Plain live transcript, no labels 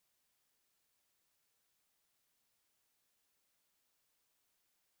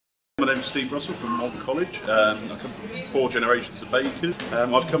My name's Steve Russell from Moulton College. I come from 4 generations of bakers.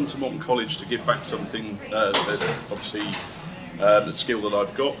 I've come to Moulton College to give back something obviously a skill that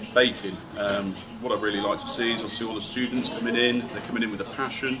I've got, baking. What I really like to see is obviously all the students coming in, they're coming in with a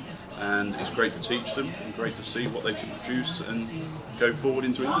passion, and it's great to teach them and great to see what they can produce and go forward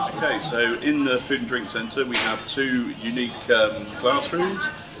into industry. Okay, so in the Food and Drink Centre we have 2 unique classrooms.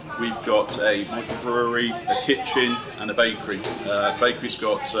 We've got a microbrewery, a kitchen and a bakery. Bakery's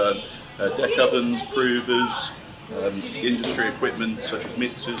got deck ovens, provers, industry equipment such as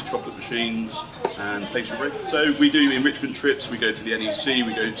mixers, chocolate machines and pastry bread. So we do enrichment trips, we go to the NEC,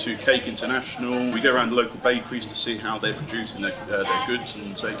 we go to Cake International, we go around local bakeries to see how they're producing their goods,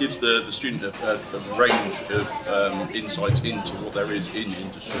 and so it gives the student a range of insights into what there is in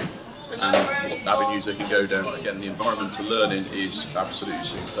industry and what avenues they can go down. Again, the environment to learning is absolutely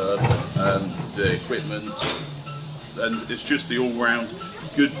superb, the equipment, and it's just the all-round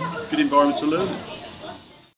good environment to learn in.